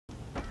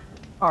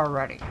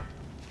Alrighty.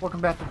 Welcome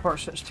back to part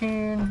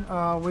 16.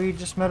 We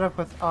just met up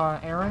with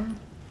Aaron.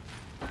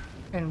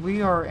 And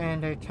we are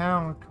in a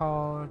town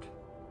called...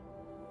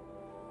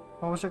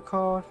 What was it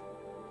called?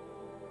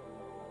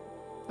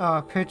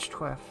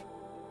 Pitchcliff.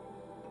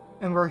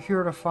 And we're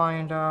here to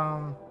find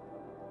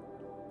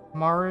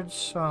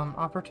Marid's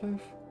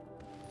operative.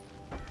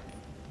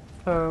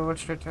 So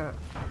let's get to it.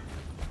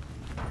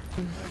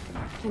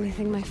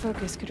 Anything my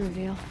focus could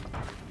reveal.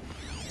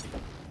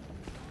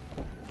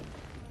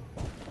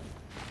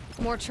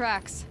 More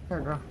tracks. There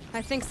we go.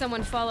 I think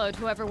someone followed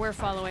whoever we're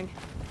following.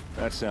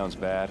 That sounds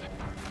bad.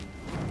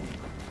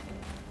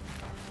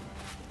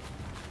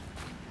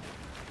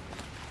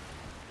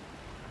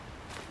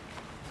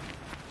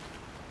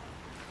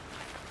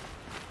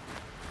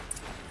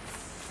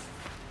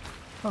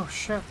 Oh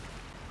shit.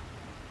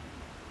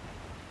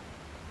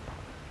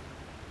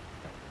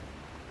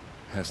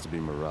 Has to be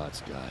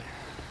Marad's guy.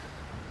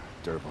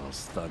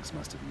 Dervahl's thugs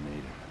must have made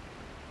him.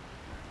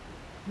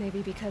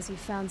 Maybe because he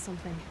found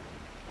something.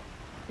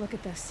 Look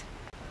at this.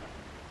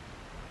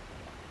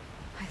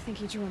 I think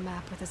he drew a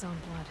map with his own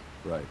blood.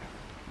 Right.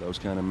 Those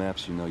kind of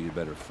maps you know you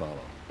better follow.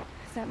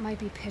 That might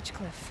be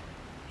Pitchcliff.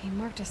 He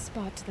marked a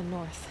spot to the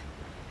north.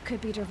 Could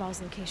be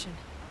Dervahl's location.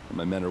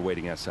 My men are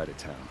waiting outside of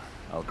town.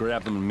 I'll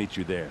grab them and meet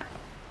you there.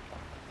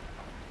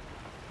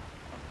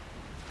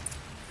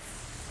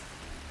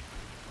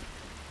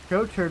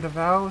 Go to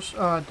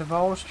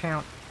Dervahl's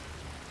camp.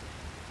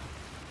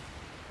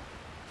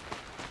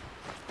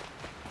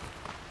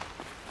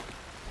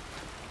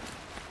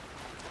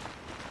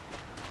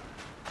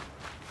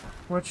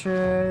 Which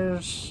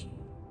is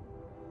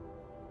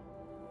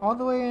all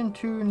the way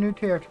into new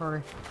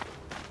territory.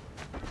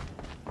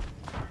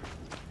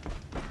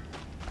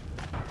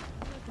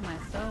 My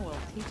son will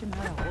teach him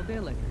how to hold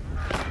their liquor.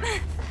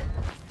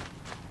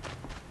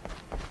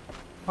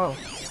 Oh.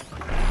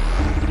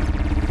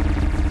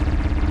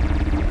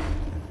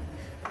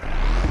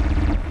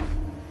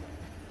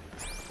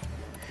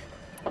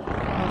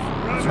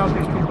 Let's help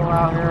these people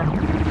out here.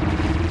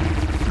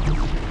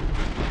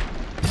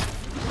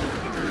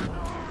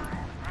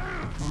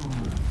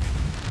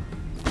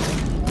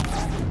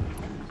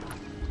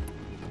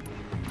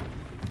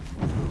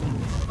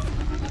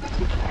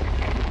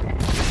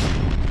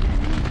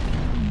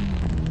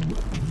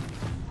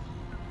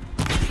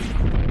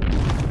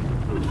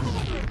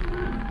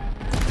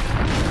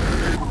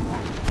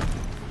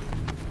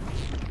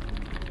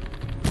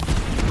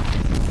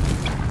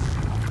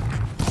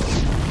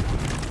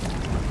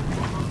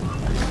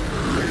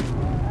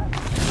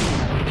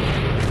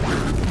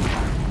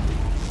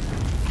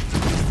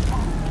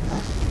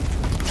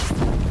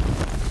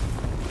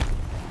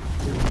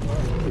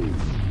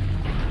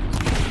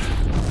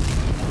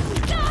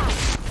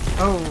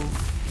 Oh.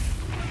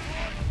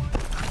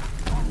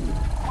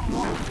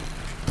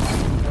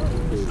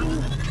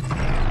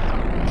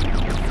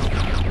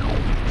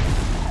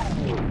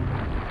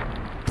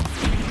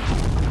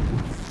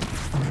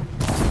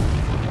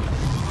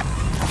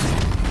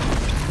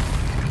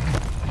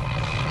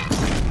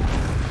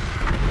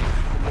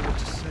 What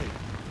to say?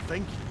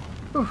 Thank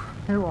you.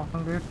 You're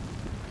welcome, dude.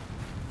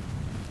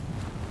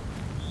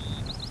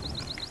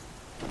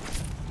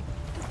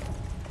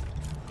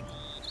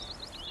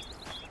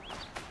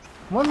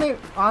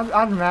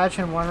 I'd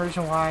imagine one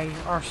reason why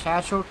our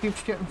satchel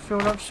keeps getting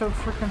filled up so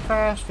freaking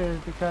fast is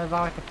because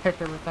I like to pick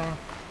everything.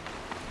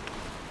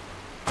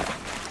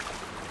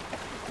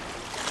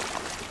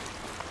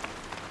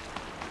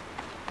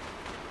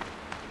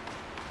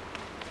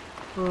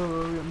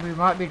 Ooh, we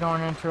might be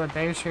going into a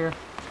base here.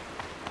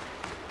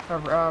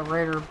 A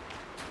raider.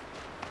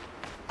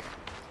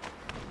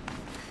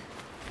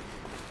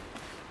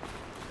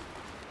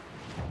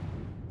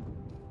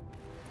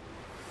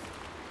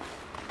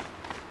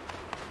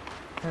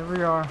 Here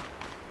we are.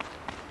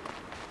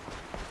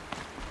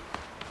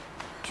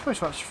 This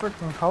place was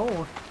freaking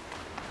cold.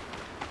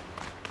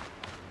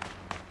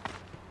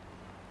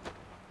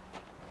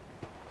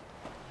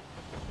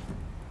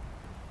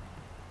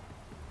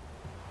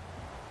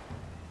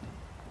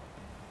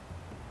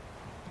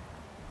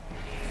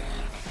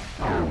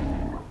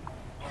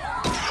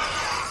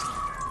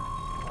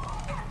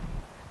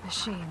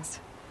 Machines.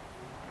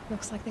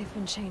 Looks like they've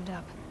been chained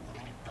up.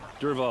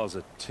 Dervahl's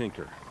a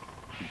tinker.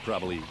 He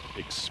probably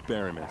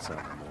experiments on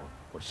them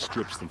or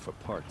strips them for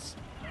parts.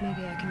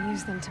 Maybe I can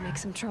use them to make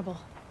some trouble.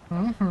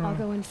 Mm-hmm. I'll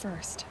go in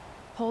first.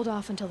 Hold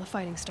off until the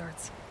fighting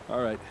starts. All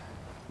right.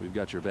 We've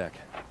got your back.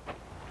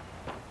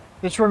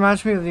 This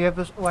reminds me of the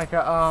episode, like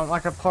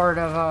a part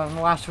of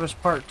Last of Us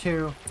Part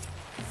 2.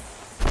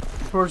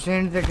 Towards the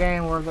end of the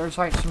game where there's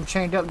like some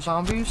chained up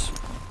zombies.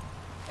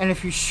 And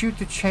if you shoot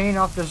the chain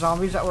off the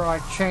zombies that were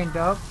like chained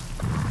up,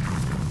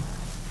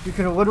 you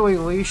can literally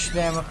leash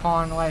them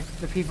upon like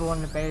the people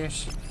in the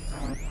base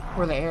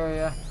or the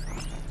area.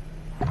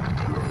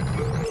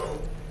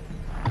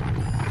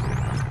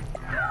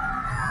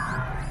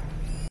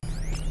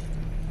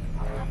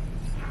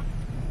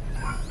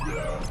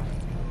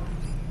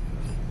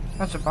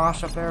 That's a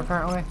boss up there,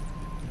 apparently.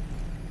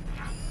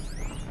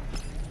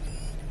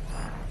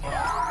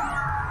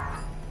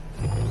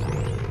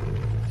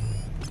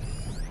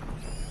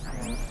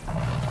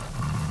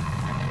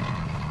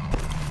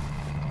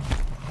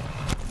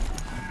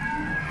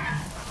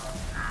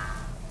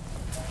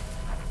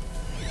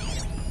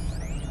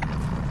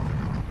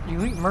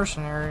 Elite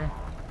mercenary.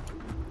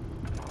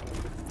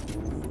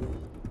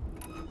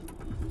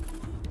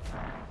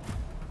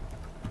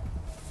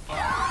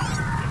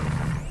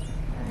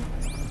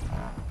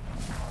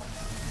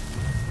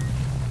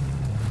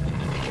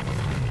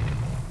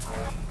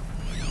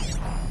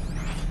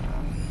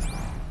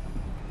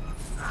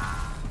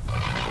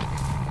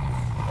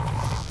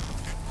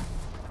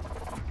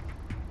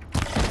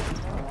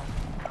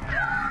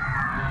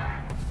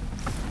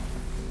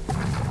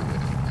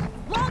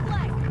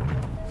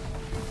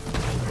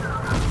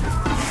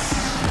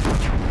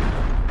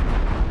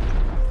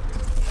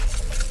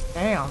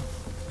 Damn.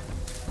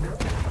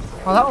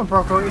 Well, that one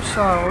broke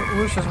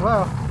loose as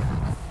well.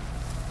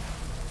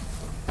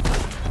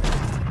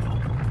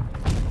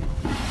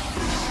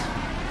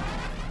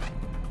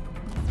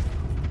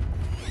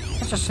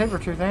 That's a saber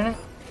tooth, ain't it?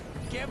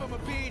 Give him a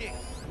beating.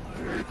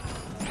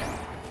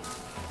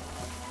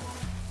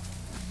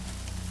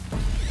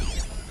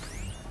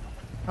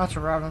 That's a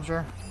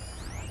Ravager.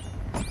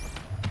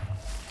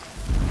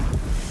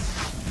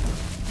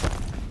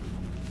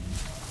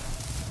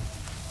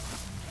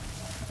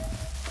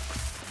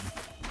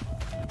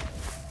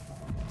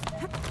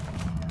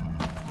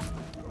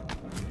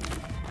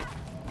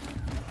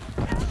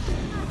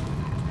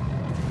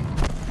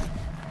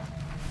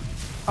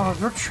 Oh,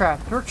 they're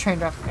trapped. They're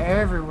chained up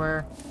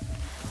everywhere.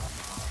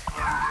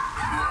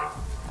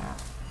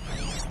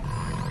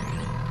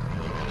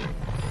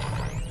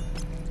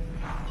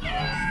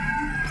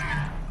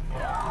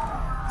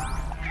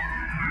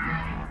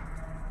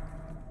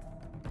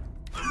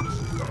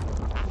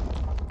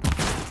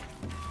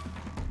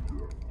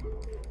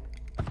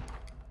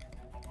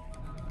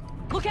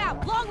 Look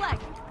out! Long leg!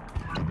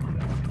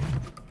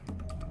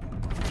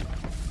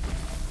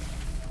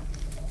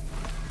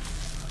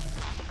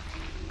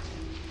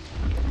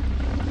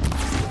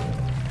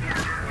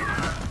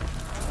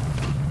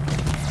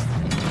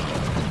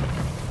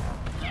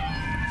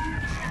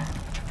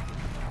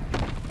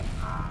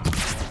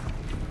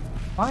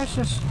 Why is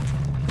this?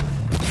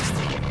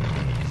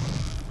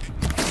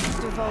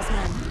 Duval's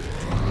men.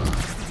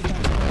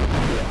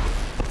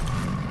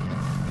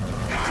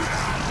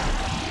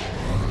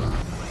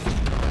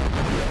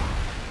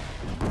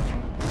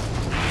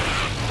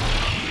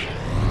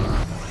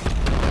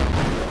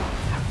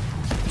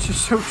 This is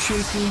so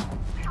cheeky.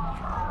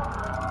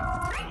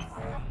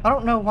 I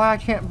don't know why I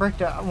can't break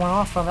that one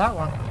off on that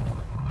one.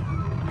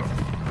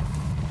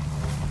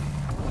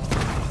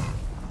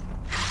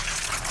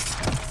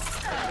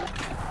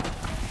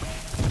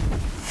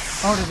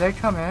 Oh, did they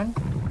come in?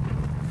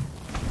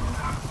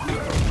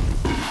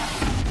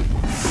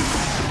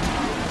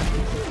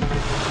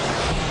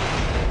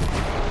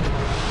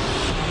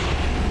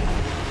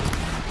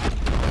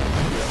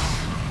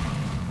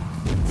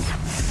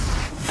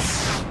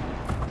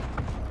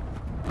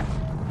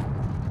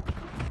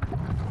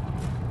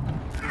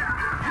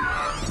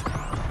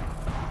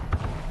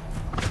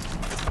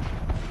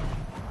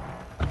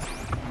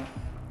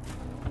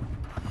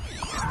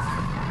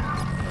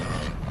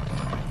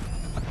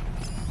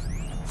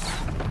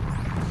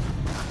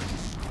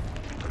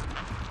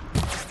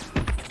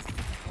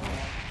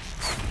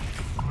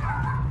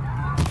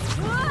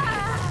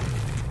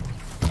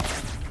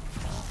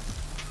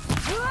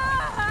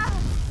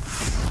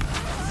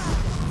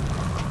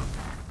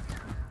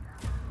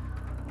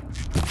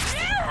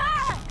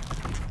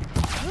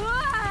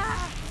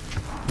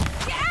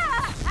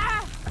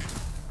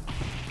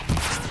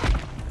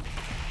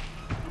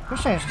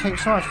 Those things take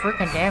so much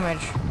freaking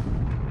damage.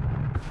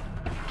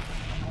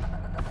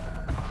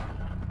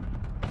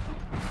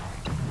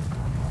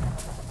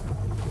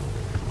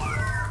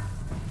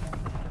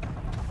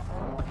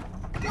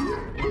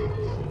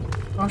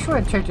 I'll just go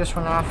ahead and take this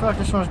one off. I feel like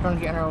this one's going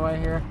to get in our way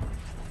here.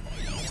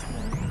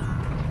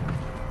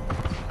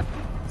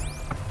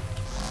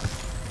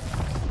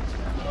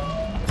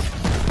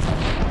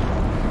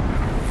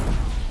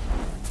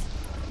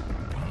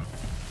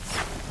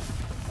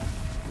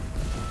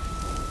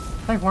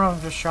 I think one of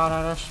them just shot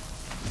at us.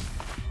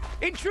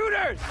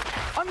 Intruders!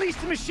 Unleash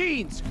the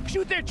machines!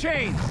 Shoot their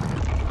chains!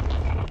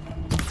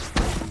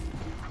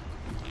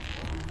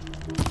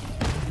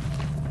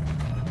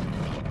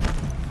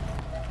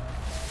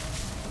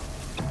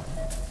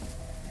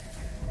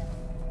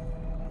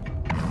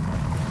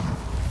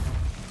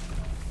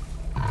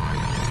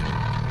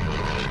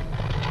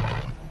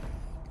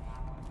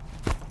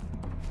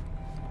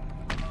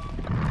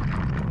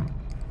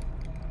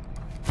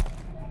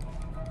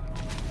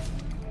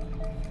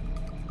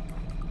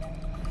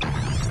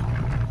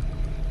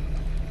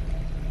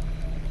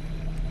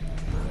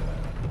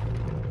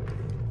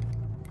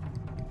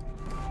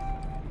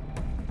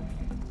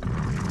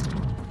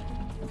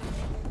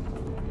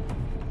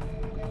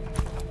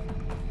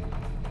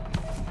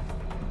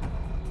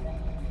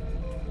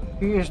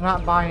 He is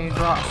not buying these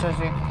rocks, is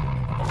he?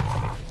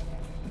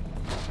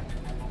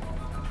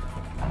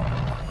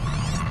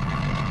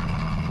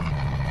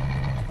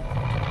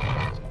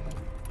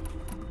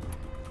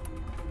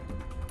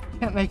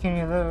 Can't make any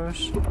of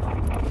those.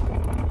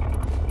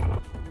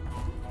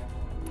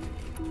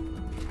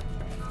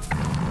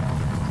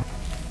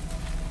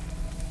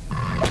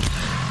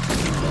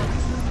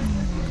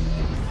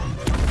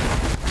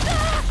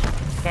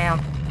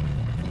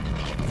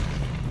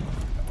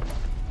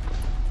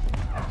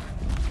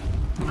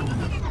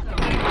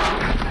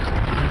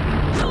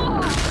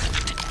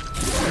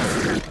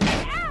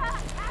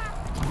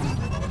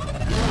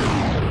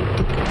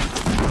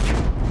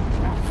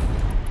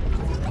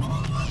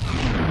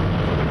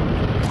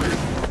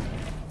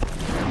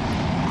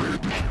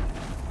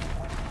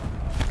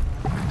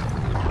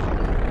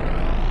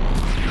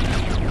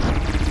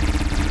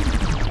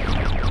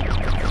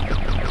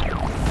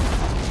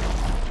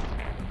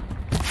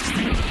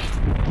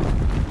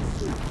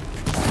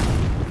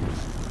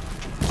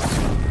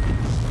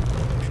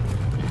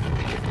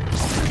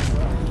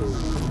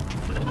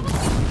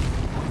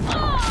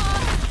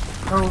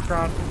 Oh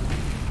god.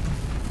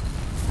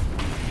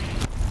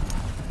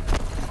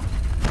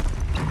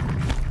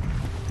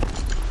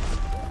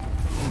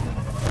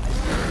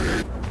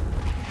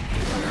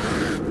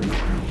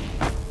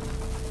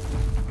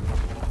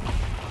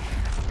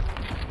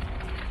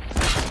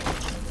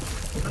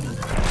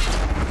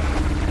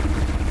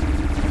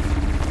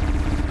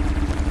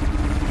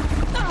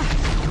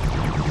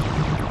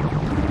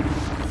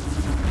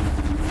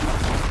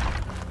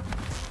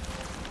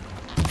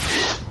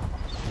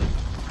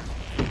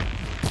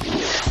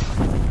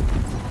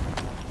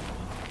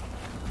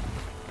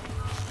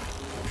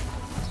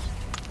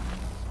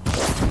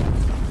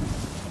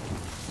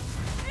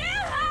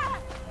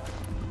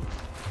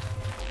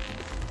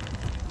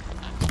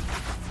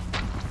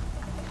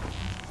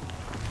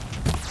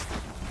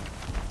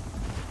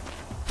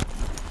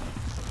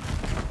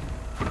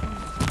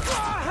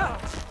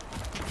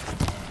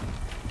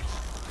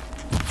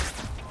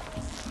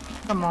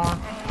 Come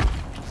on.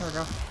 There we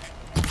go.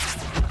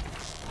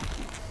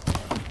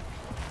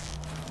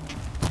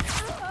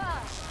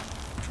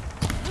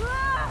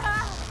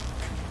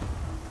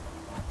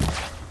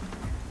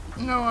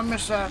 No, I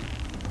missed that.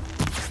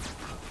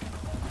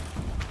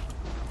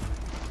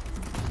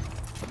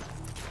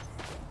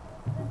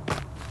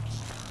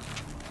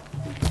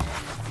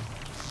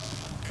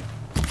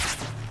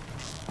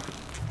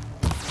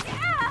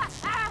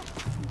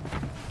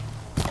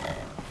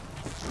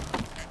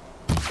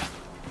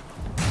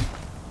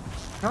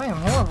 I am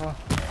horrible.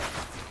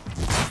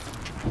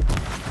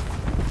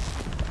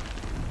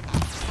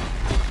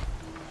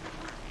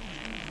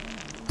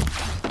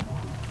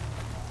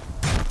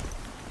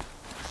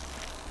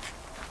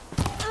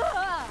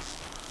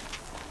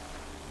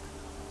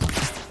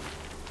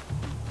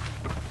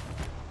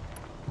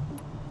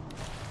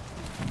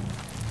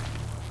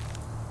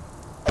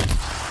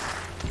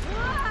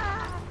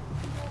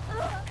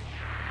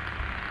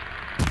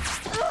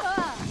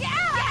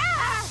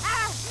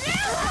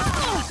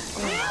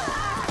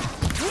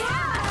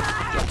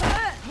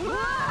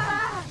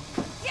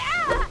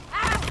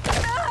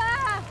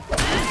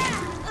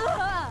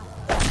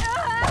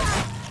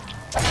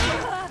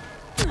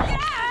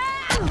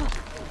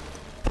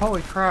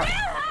 Holy crap.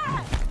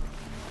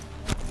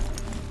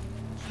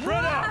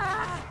 Spread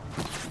out!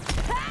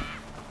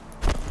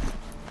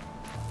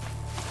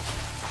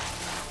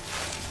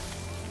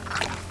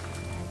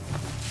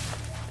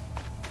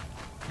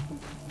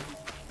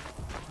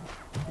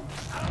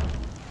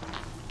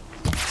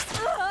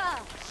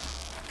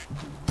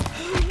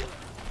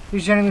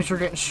 These enemies are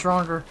getting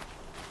stronger.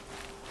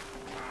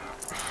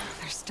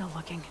 They're still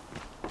looking.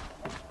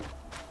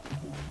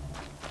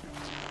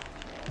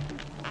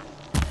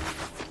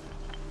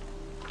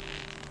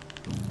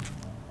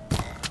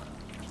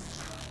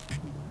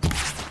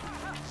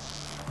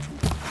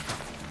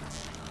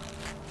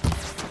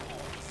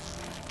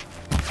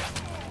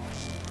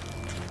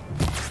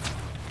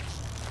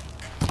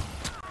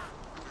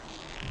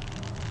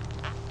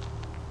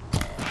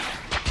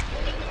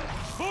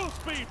 Full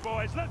speed,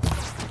 boys! Let's go!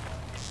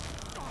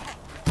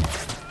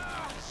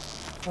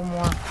 One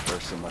more.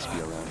 Ursa must be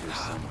around here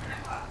somewhere.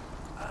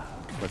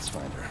 Let's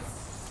find her.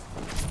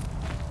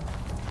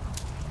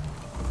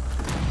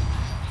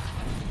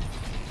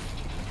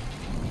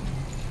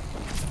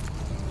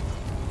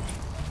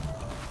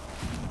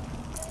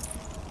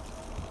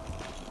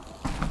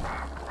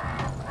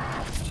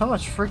 So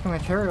much freaking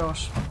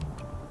materials.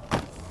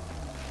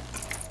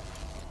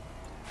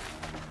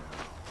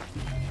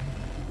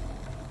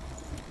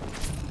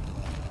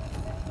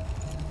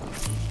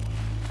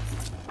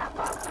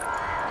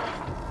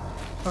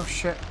 Oh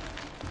shit.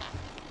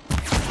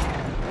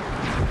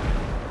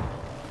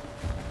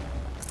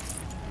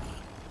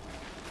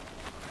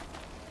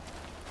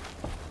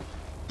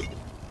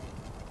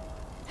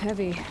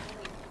 Heavy.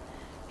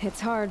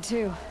 Hits hard,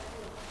 too.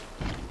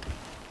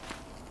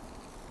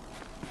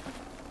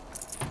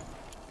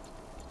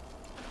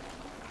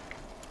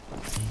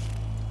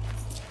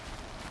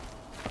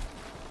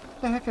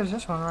 What the heck is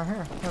this one right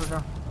here? There we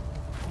go.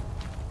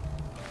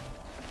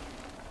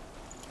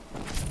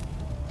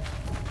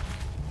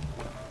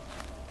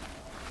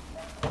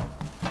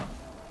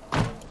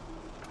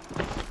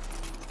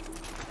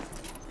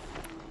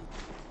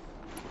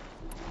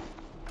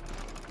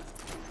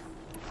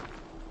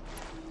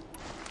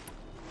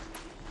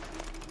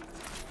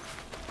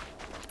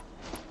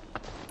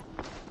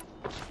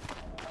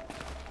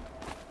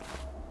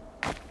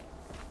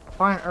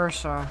 Find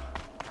Ursa.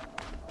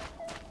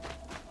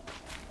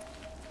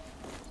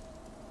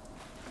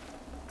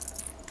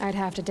 I'd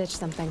have to ditch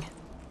something.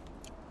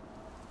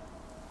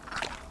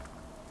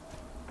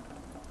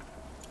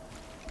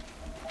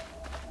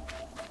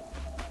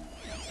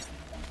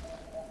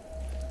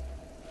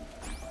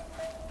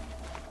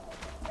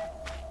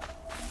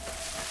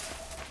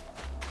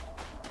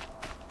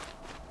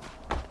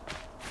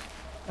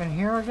 In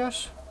here, I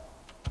guess?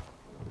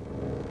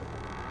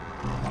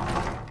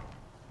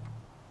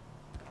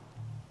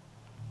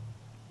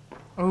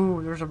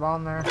 Ooh, there's a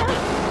bomb there.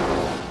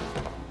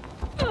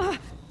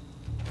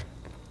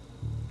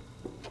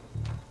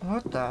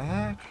 What the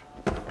heck?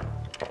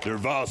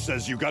 Derval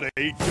says you gotta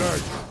eat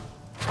dirt.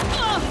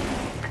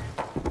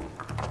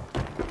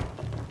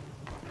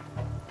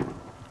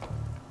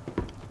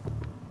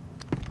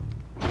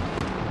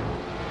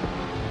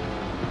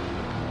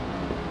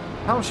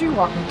 How was she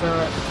walking through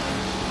it?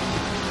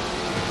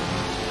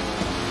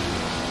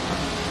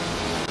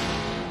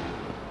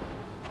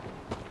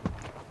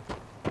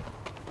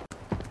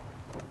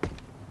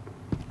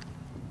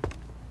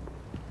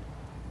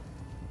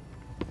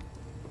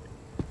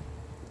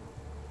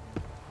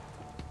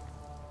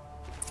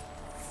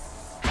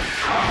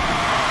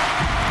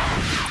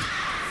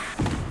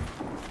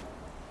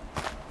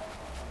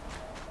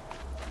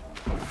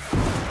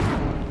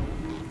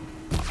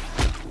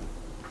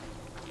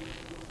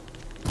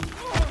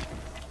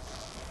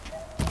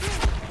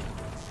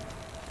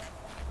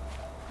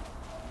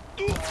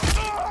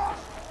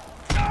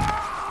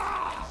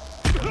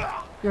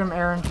 Get him,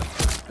 Aaron.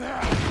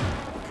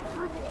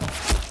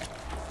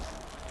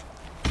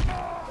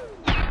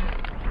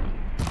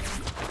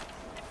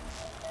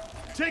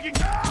 Taking.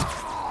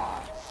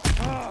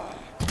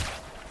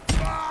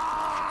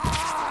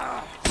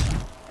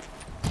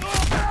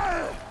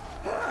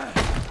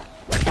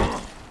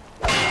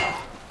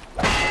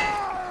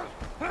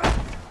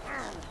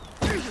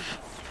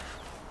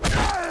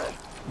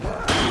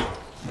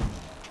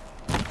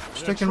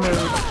 Stick and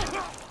move.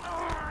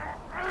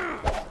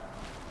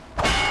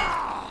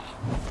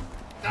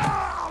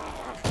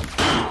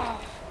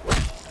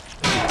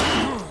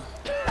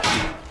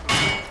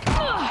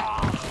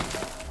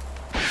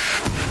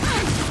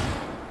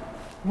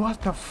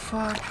 What the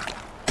fuck?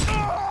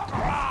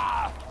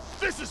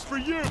 This is for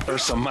you!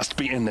 Ursa must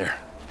be in there.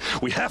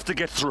 We have to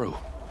get through.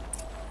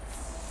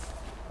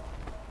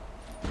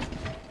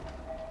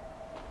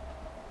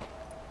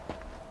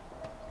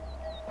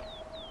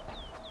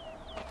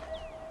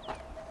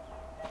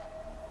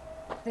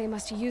 They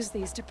must use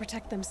these to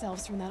protect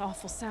themselves from that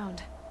awful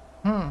sound.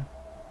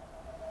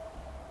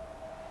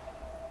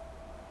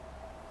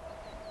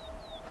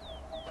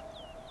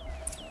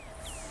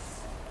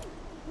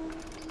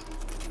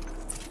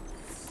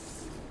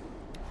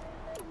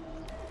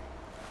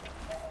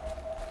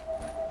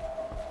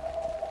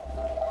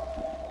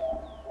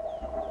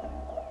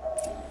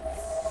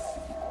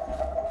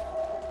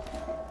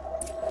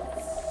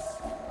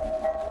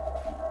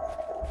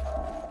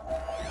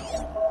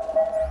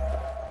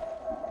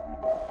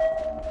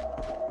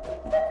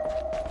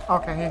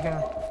 Okay, he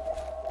can.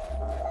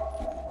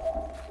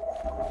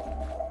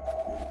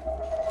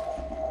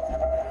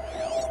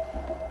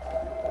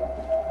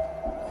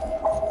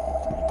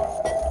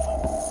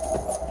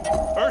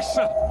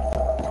 Ursa!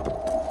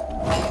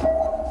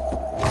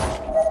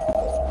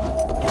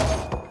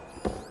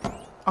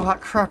 Oh,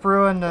 that crap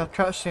ruined the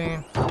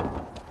cutscene.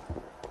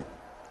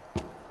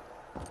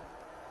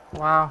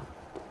 Wow.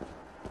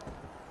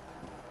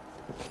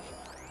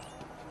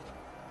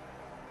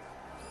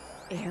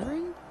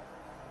 Aaron?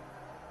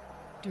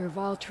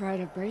 Derval tried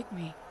to break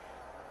me.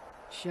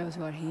 Shows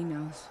what he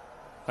knows.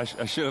 I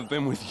should have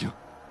been with you.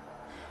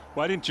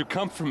 Why didn't you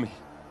come for me?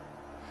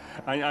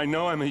 I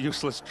know I'm a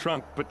useless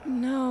trunk, but...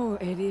 No,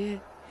 idiot.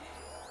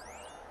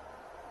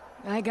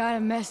 I got a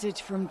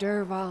message from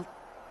Derval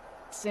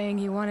saying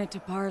he wanted to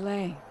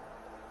parlay.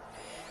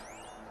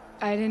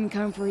 I didn't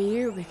come for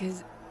you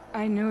because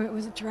I knew it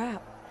was a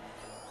trap.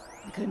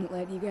 I couldn't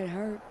let you get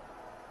hurt.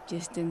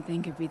 Just didn't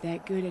think it'd be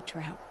that good a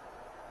trap.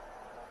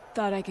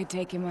 Thought I could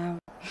take him out.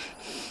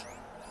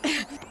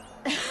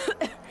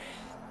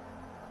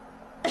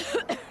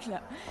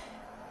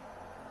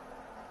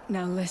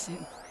 Now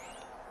listen.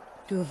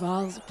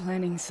 Derval's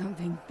planning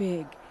something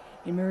big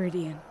in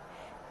Meridian.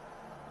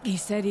 He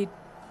said he'd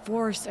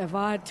force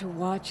Avad to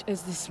watch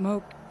as the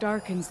smoke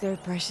darkens their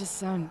precious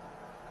sun.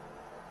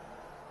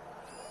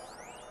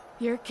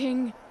 Your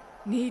king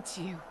needs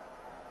you.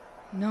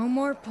 No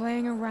more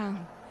playing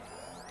around.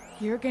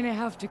 You're gonna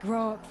have to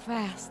grow up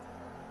fast.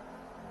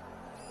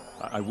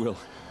 I will.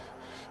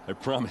 I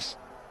promise.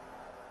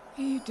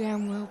 You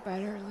damn well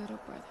better, little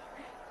brother.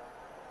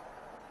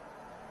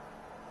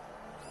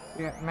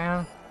 Yeah,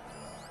 man.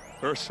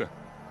 Ursa.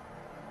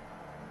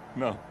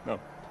 No, no.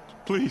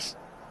 Please.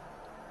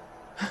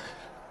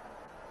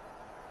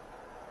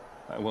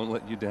 I won't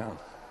let you down.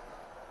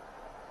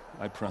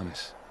 I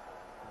promise.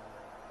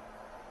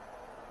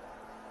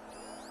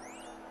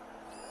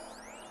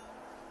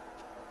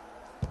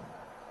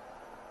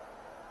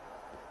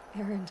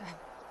 Aaron,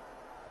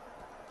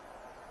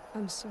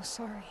 I'm so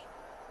sorry.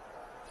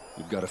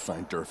 We've got to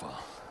find Derval.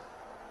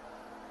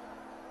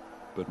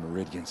 But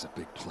Meridian's a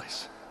big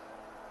place.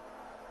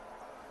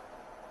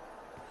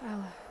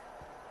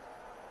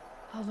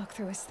 I'll look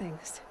through his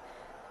things.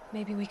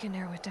 Maybe we can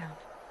narrow it down.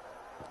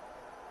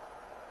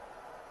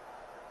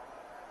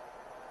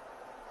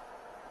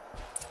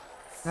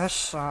 That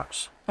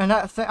sucks. And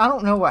that thing, I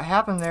don't know what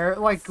happened there. It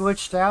like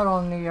glitched out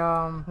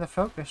on the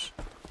focus.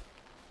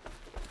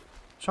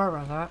 Sorry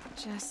about that.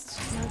 Just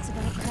notes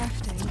about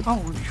crafting.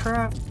 Holy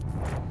crap.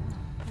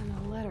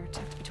 And a letter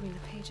tucked between the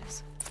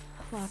pages.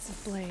 Lots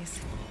of blaze.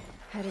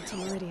 Headed to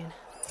Meridian.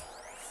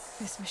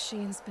 This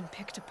machine's been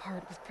picked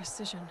apart with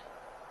precision.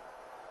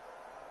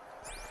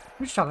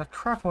 We just got a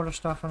crap load of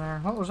stuff in there.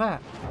 What was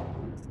that?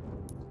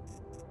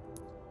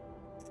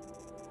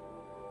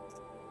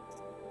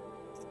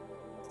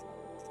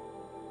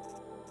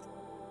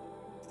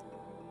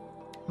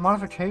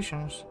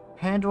 Modifications.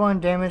 Handle and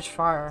damage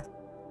fire.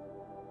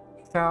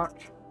 Shout.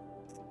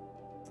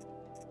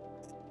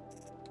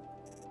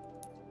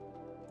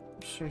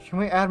 Let's see. Can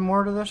we add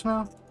more to this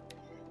now?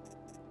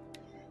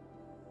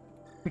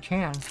 We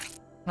can.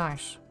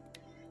 Nice.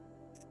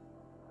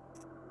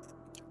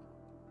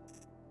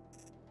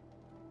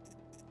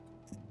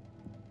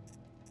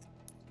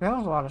 That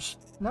was a lot of.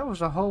 That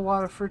was a whole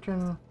lot of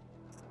freaking.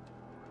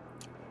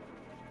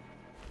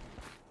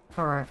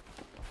 All right.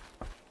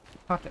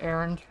 Talk to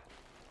Erend.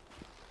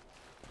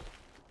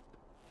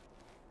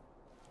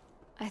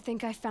 I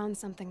think I found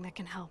something that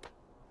can help.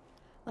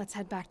 Let's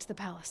head back to the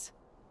palace.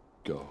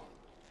 Go.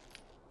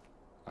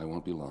 I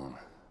won't be long,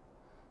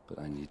 but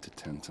I need to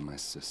tend to my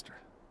sister.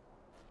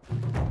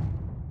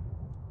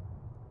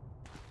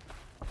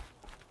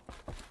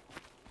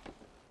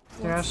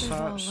 What's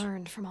Dervahl sucks.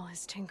 learned from all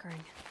his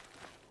tinkering?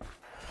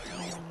 Do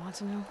I even want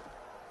to know?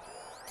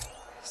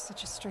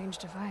 Such a strange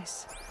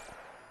device.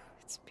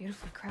 It's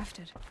beautifully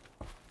crafted.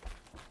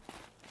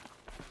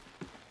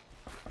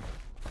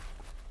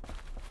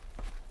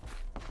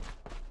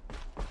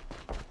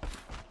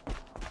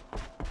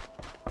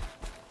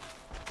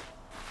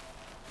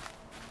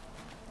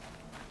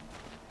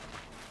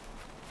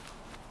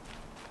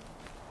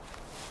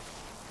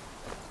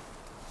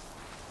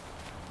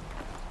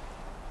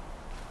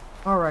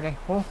 Alrighty,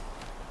 well,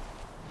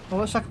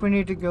 looks like we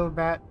need to go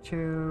back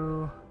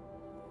to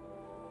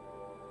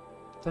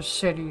the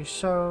city,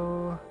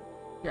 so,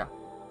 yeah.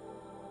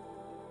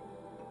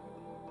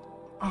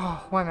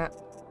 Oh, wait a minute.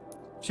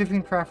 See if we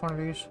can craft one of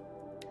these.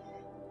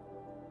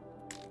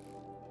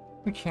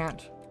 We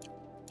can't.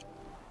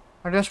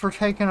 I guess we're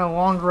taking a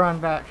long run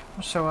back,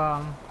 so,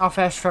 I'll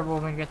fast travel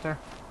when we get there.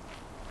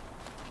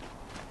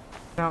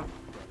 No.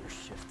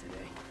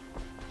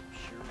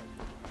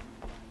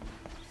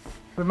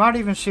 We might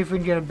even see if we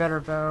can get a better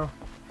bow.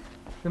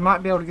 We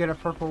might be able to get a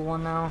purple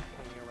one now.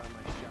 Hanging around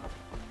my shop.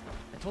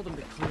 I told him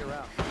to clear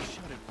out. He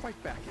shot it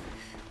right back at me.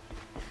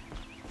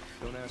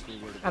 Don't ask me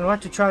where to I'd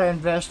like to try to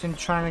invest in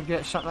trying to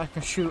get something that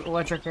can shoot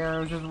electric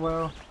arrows as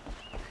well.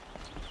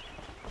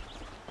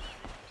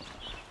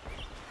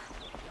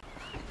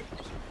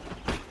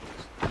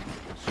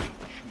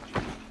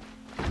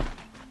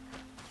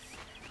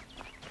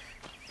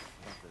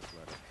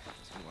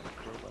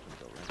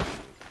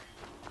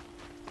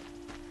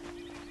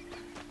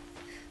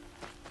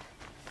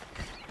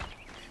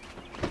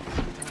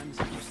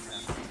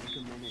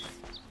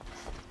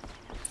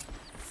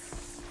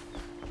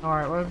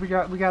 Alright, what have we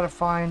got? We gotta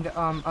find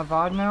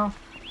Avad now.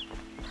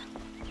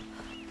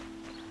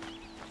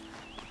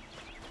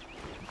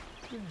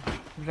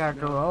 We gotta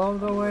go all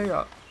the way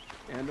up.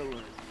 And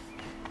alert.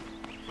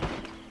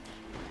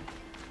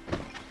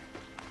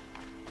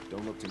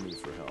 Don't look to me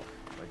for help.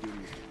 My duty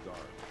is to guard.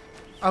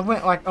 I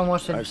went like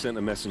almost in. I've sent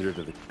a messenger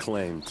to the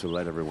claim to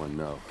let everyone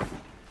know.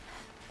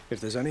 If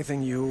there's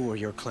anything you or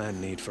your clan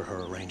need for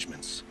her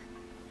arrangements,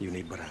 you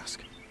need but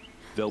ask.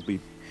 There'll be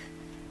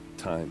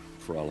time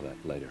for all of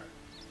that later.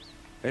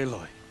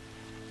 Aloy,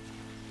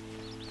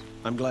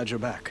 I'm glad you're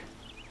back.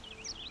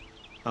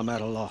 I'm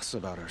at a loss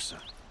about Ursa.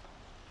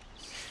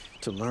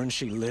 To learn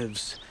she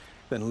lives,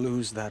 then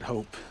lose that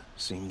hope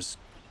seems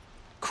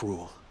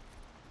cruel.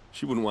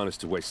 She wouldn't want us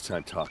to waste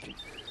time talking.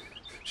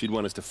 She'd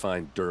want us to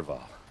find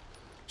Dervahl.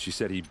 She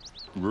said he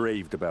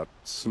raved about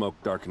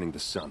smoke darkening the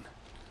sun.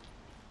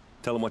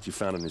 Tell him what you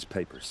found in his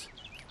papers.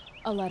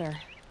 A letter.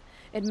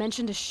 It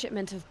mentioned a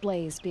shipment of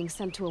blaze being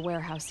sent to a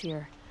warehouse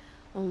here.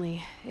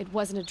 Only, it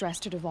wasn't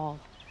addressed to Dervahl.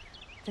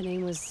 The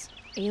name was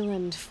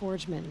Ayland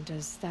Forgeman.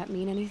 Does that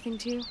mean anything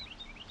to you?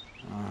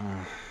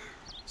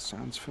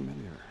 Sounds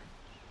familiar.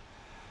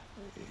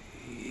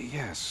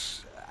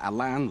 Yes, a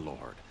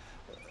landlord.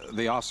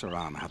 The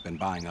Oseram have been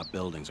buying up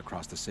buildings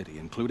across the city,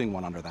 including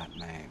one under that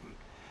name.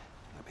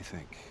 Let me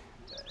think.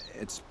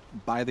 It's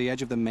by the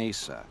edge of the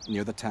mesa,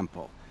 near the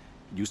temple.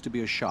 It used to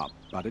be a shop,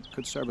 but it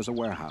could serve as a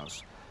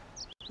warehouse.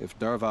 If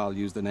Dervahl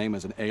used the name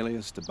as an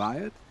alias to buy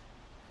it,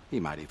 he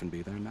might even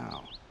be there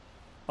now.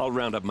 I'll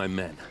round up my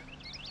men.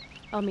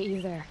 I'll meet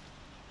you there.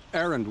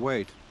 Erend,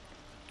 wait.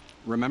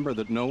 Remember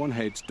that no one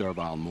hates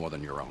Dervahl more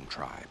than your own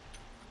tribe.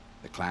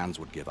 The clans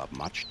would give up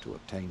much to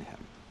obtain him.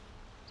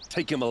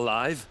 Take him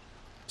alive?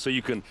 So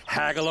you can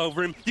haggle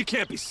over him? You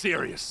can't be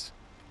serious.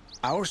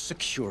 Our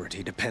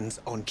security depends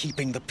on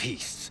keeping the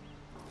peace.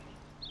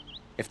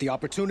 If the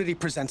opportunity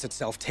presents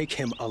itself, take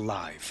him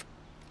alive.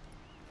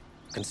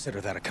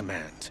 Consider that a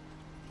command.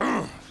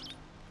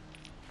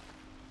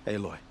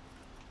 Aloy,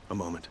 a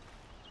moment,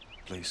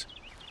 please.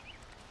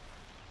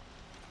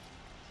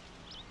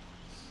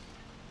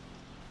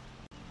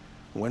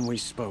 When we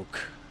spoke,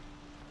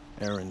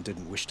 Erend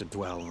didn't wish to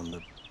dwell on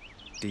the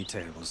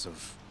details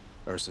of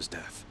Ursa's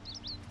death.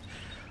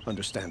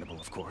 Understandable,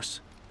 of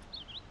course.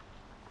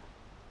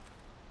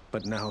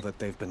 But now that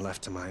they've been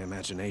left to my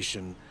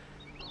imagination,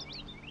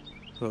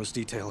 those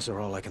details are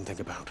all I can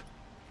think about.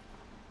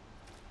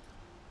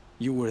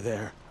 You were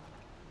there.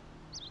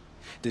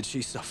 Did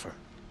she suffer?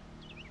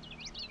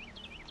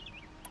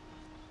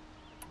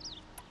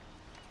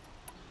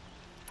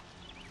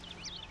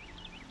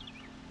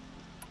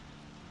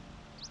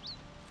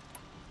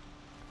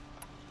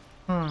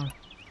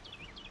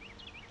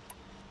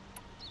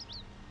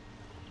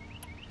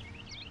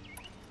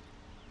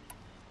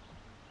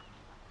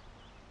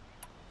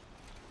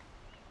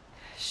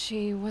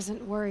 She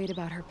wasn't worried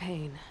about her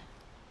pain.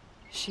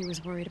 She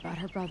was worried about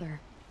her brother.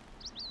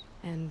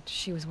 And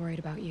she was worried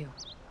about you.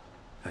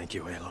 Thank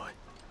you, Aloy.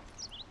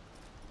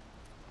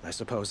 I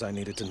suppose I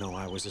needed to know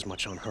I was as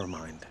much on her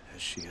mind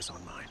as she is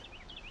on mine.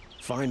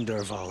 Find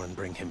Dervahl and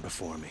bring him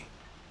before me.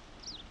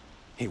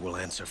 He will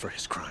answer for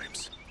his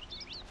crimes.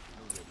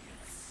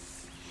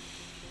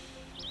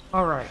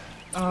 Alright,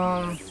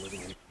 I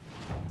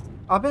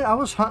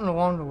was hunting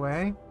along the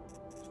way,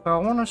 so I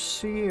want to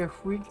see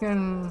if we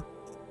can...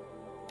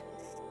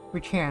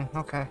 We can,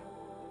 okay.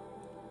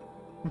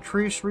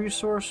 Increase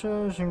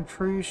resources,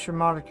 increase your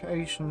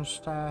modification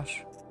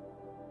stash.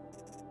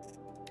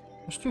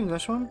 Let's do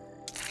this one.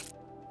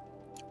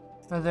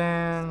 And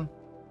then,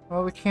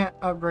 well, we can't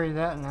upgrade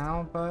that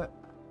now, but...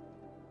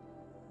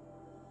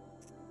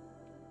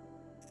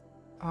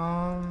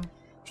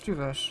 let's do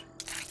this.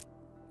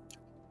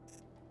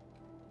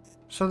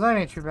 So that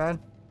ain't too bad.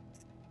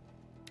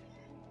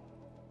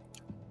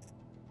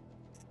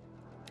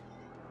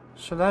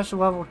 So that's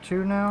level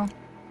 2 now.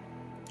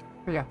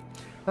 But yeah,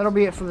 that'll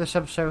be it for this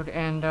episode,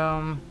 and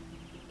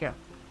yeah,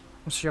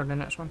 we'll see you on the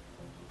next one.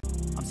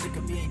 I'm sick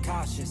of being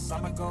cautious.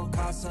 I'ma go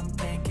cause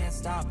something, can't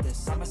stop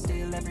this. I'ma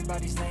steal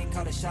everybody's lane,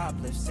 call it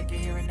shoplift. Sick of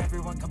hearing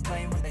everyone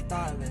complain when they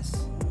thoughtless.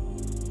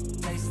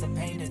 Taste the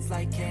pain, it's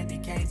like candy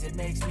canes. It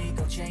makes me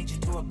go change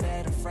into a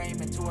better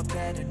frame, into a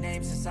better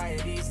name.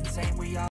 Society's insane, we all